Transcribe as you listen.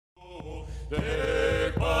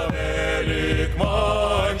Dear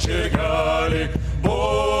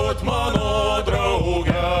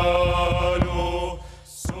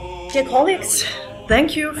colleagues,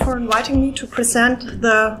 thank you for inviting me to present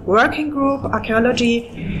the working group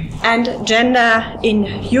Archaeology and Gender in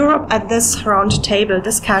Europe at this roundtable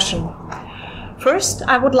discussion. First,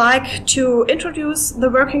 I would like to introduce the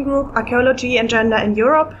working group Archaeology and Gender in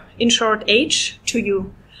Europe, in short AGE, to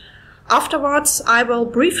you. Afterwards, I will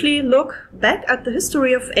briefly look back at the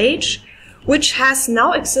history of AGE, which has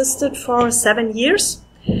now existed for 7 years,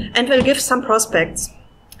 and will give some prospects.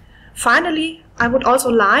 Finally, I would also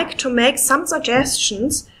like to make some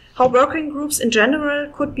suggestions how working groups in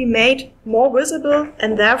general could be made more visible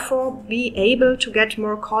and therefore be able to get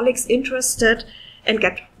more colleagues interested and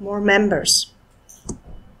get more members.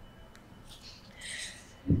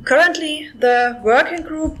 Currently, the working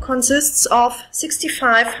group consists of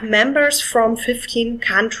 65 members from 15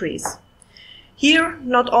 countries. Here,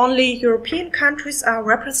 not only European countries are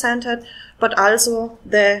represented, but also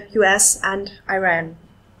the US and Iran.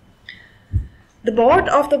 The board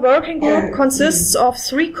of the working group consists of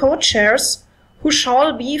 3 co-chairs who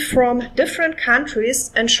shall be from different countries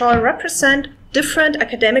and shall represent different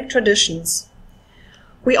academic traditions.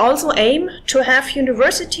 We also aim to have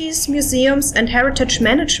universities, museums and heritage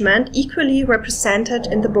management equally represented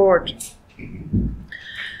in the board.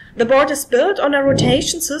 The board is built on a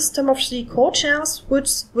rotation system of 3 co-chairs,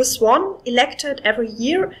 with one elected every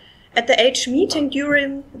year at the AGE meeting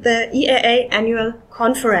during the EAA annual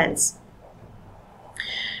conference.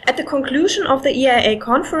 At the conclusion of the EAA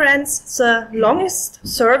conference, the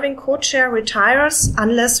longest-serving co-chair retires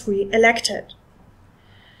unless re-elected.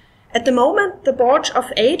 At the moment, the board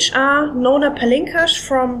of AGE are Nona Palinkas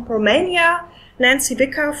from Romania, Nancy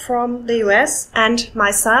Wicker from the US, and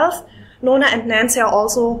myself. Nona and Nancy are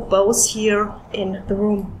also both here in the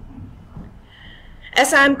room.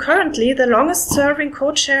 As I am currently the longest-serving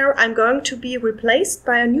co-chair, I'm going to be replaced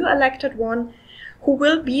by a new elected one who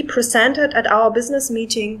will be presented at our business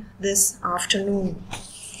meeting this afternoon.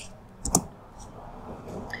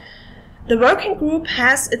 The working group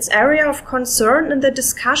has its area of concern in the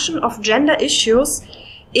discussion of gender issues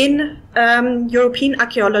in European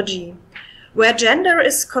archaeology, where gender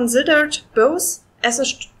is considered both as a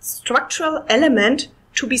structural element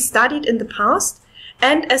to be studied in the past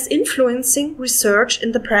and as influencing research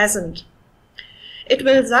in the present. It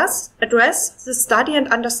will thus address the study and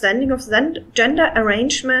understanding of gender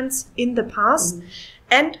arrangements in the past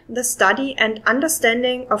and the study and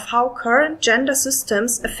understanding of how current gender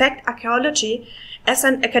systems affect archaeology as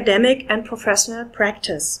an academic and professional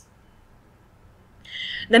practice.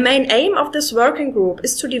 The main aim of this working group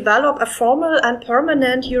is to develop a formal and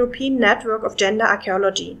permanent European network of gender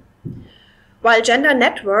archaeology. While gender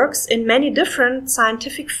networks in many different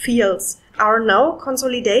scientific fields are now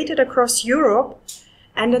consolidated across Europe,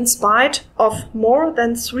 and in spite of more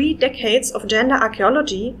than 3 decades of gender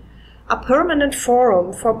archaeology, a permanent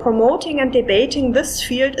forum for promoting and debating this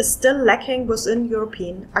field is still lacking within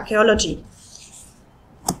European archaeology.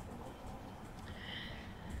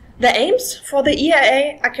 The aims for the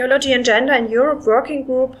EAA Archaeology and Gender in Europe working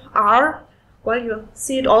group are, well, you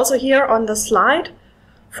see it also here on the slide.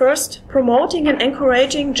 First, promoting and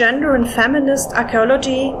encouraging gender and feminist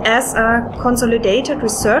archaeology as a consolidated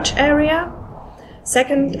research area.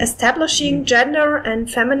 Second, establishing gender and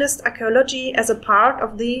feminist archaeology as a part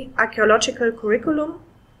of the archaeological curriculum.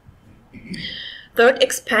 Third,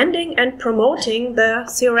 expanding and promoting the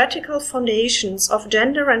theoretical foundations of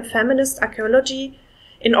gender and feminist archaeology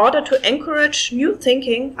in order to encourage new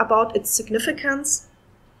thinking about its significance.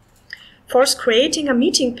 Fourth, creating a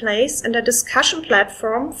meeting place and a discussion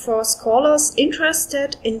platform for scholars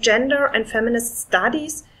interested in gender and feminist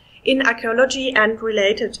studies in archaeology and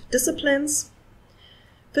related disciplines.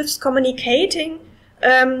 Fifth, communicating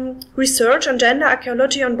research on gender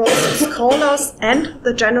archaeology on both scholars and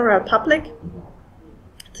the general public.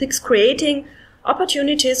 Sixth, creating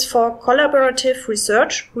opportunities for collaborative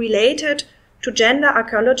research related to gender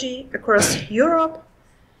archaeology across Europe.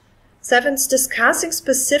 Seventh, discussing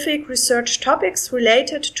specific research topics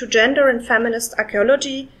related to gender and feminist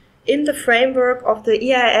archaeology in the framework of the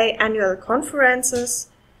EAA annual conferences.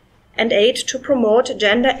 And 8, to promote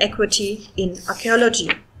gender equity in archaeology.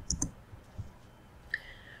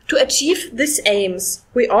 To achieve these aims,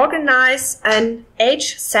 we organize an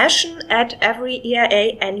AGE session at every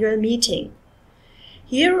EAA annual meeting.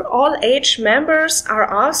 Here, all AGE members are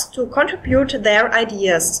asked to contribute their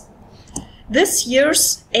ideas. This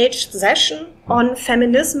year's AGE session on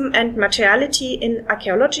feminism and materiality in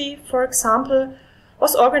archaeology, for example,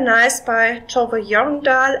 was organized by Tove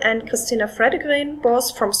Jørgendal and Christina Fredegren,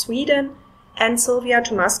 both from Sweden, and Sylvia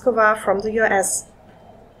Tomaskova from the US.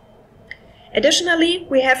 Additionally,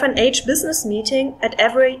 we have an age business meeting at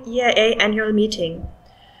every EAA annual meeting.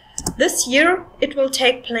 This year, it will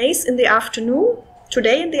take place in the afternoon,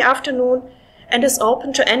 today in the afternoon, and is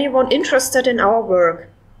open to anyone interested in our work.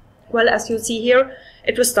 Well, as you see here,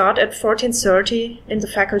 it will start at 14:30 in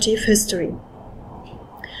the Faculty of History.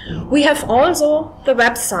 We have also the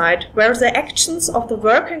website where the actions of the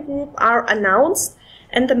working group are announced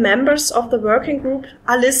and the members of the working group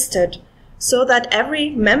are listed, so that every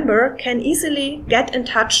member can easily get in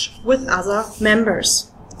touch with other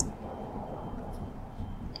members.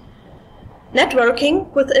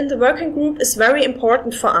 Networking within the working group is very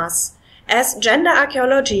important for us, as gender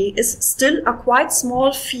archaeology is still a quite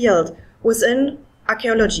small field within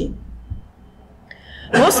archaeology.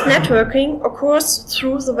 Most networking occurs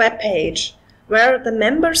through the web page, where the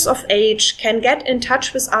members of age can get in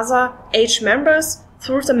touch with other age members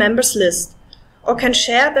through the members list, or can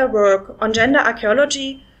share their work on gender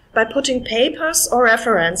archaeology by putting papers or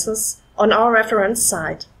references on our reference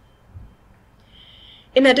site.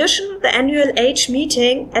 In addition, the annual age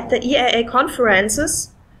meeting at the EAA conferences,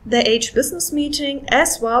 the age business meeting,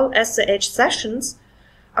 as well as the age sessions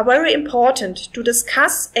are very important to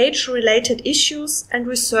discuss age-related issues and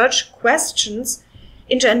research questions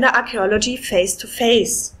in gender archaeology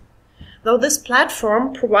face-to-face. Though this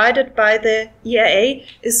platform provided by the EAA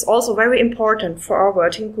is also very important for our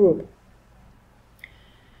working group.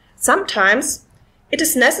 Sometimes it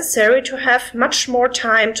is necessary to have much more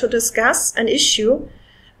time to discuss an issue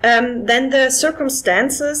than the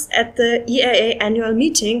circumstances at the EAA annual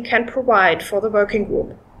meeting can provide for the working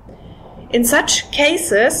group. In such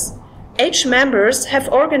cases, age members have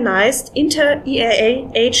organized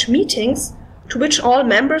inter-EAA age meetings to which all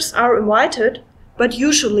members are invited, but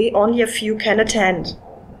usually only a few can attend.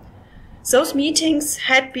 Those meetings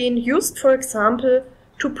had been used, for example,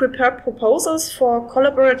 to prepare proposals for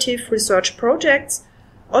collaborative research projects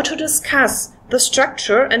or to discuss the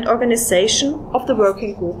structure and organization of the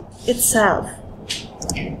working group itself.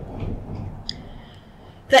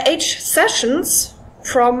 The age sessions,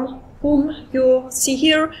 from whom you see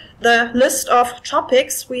here the list of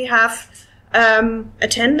topics we have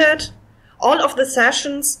attended, all of the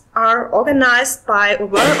sessions are organized by, or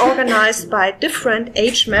were organized by different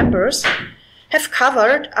age members, have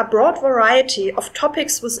covered a broad variety of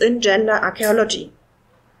topics within gender archaeology.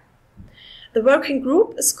 The working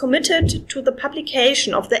group is committed to the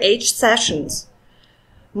publication of the age sessions.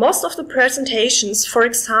 Most of the presentations, for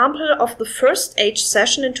example, of the first age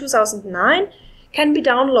session in 2009, can be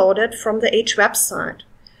downloaded from the age website,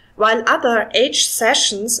 while other age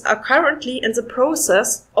sessions are currently in the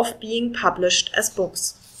process of being published as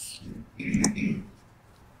books.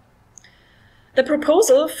 The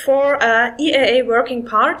proposal for a EAA working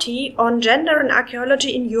party on gender and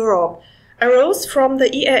archaeology in Europe arose from the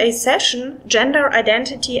EAA session Gender,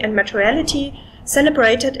 Identity and Materiality,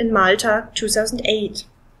 celebrated in Malta 2008.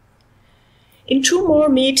 In two more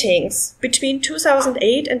meetings between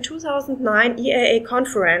 2008 and 2009 EAA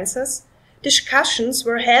conferences, discussions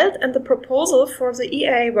were held and the proposal for the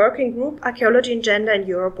EAA working group Archaeology and Gender in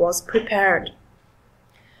Europe was prepared.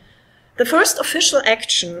 The first official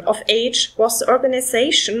action of age was the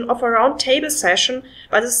organization of a round-table session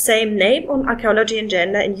by the same name on Archaeology and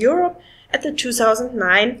Gender in Europe at the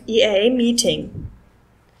 2009 EAA meeting.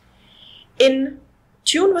 In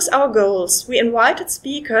tune with our goals, we invited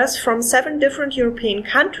speakers from 7 different European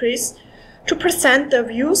countries to present their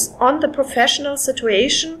views on the professional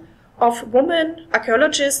situation of women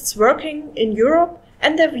archaeologists working in Europe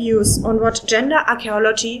and their views on what gender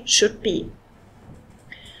archaeology should be.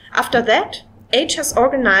 After that, age has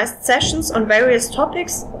organized sessions on various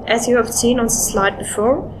topics, as you have seen on the slide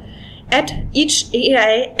before, at each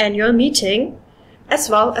EAA annual meeting, as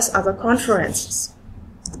well as other conferences.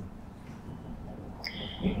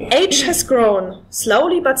 Age has grown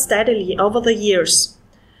slowly but steadily over the years.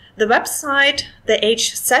 The website, the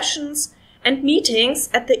age sessions, and meetings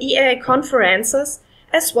at the EAA conferences,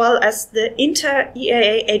 as well as the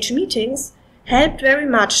inter-EAA age meetings, helped very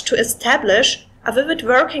much to establish a vivid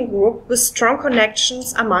working group with strong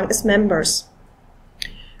connections among its members.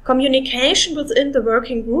 Communication within the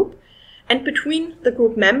working group and between the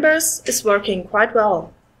group members is working quite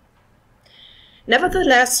well.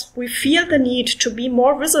 Nevertheless, we feel the need to be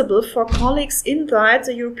more visible for colleagues inside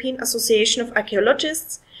the European Association of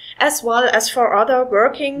Archaeologists, as well as for others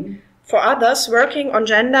working on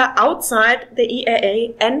gender outside the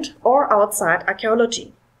EAA and or outside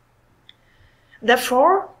archaeology.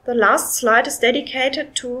 Therefore, the last slide is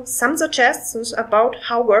dedicated to some suggestions about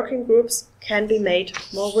how working groups can be made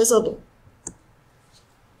more visible.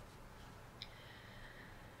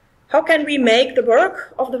 How can we make the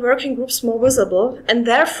work of the working groups more visible and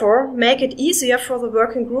therefore make it easier for the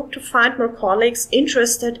working group to find more colleagues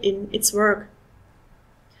interested in its work?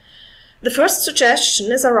 The first suggestion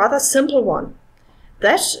is a rather simple one.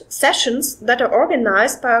 That sessions that are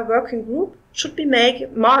organized by a working group should be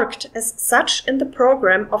marked as such in the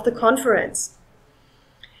program of the conference.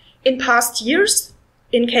 In past years,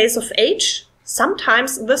 in case of age,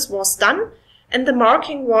 sometimes this was done and the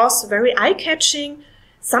marking was very eye-catching.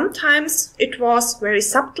 Sometimes it was very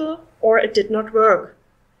subtle or it did not work.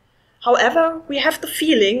 However, we have the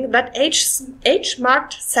feeling that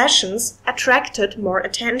age-marked sessions attracted more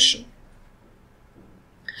attention.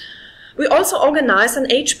 We also organize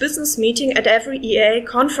an age business meeting at every EAA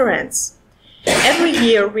conference. Every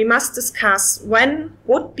year we must discuss when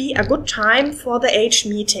would be a good time for the age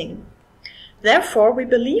meeting. Therefore, we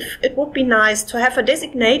believe it would be nice to have a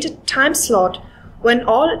designated time slot when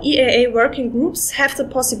all EAA working groups have the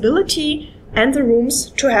possibility and the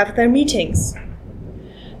rooms to have their meetings.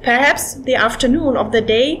 Perhaps the afternoon of the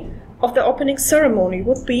day of the opening ceremony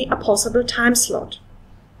would be a possible time slot.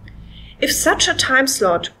 If such a time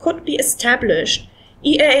slot could be established,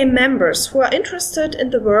 EAA members who are interested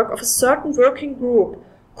in the work of a certain working group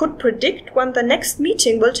could predict when the next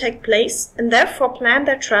meeting will take place and therefore plan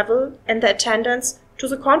their travel and their attendance to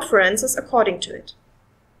the conferences according to it.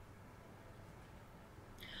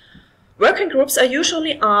 Working groups are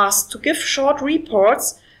usually asked to give short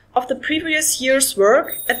reports of the previous year's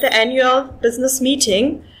work at the annual business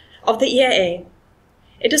meeting of the EAA.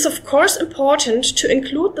 It is of course important to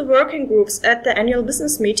include the working groups at the annual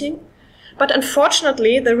business meeting, but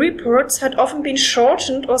unfortunately the reports had often been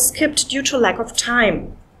shortened or skipped due to lack of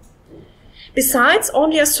time. Besides,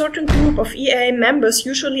 only a certain group of EAA members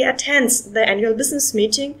usually attends the annual business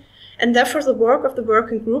meeting, and therefore the work of the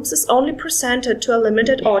working groups is only presented to a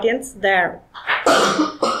limited audience there.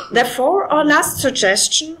 Therefore, our last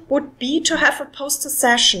suggestion would be to have a poster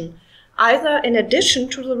session, either in addition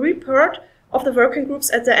to the report of the working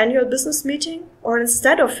groups at the annual business meeting or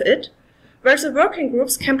instead of it, where the working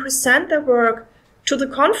groups can present their work to the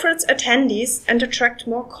conference attendees and attract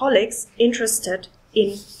more colleagues interested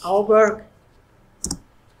in our work.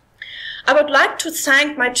 I would like to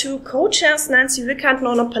thank my two co-chairs, Nancy Wicker and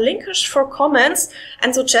Nona Palinkish, for comments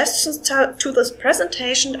and suggestions to this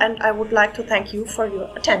presentation, and I would like to thank you for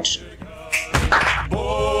your attention.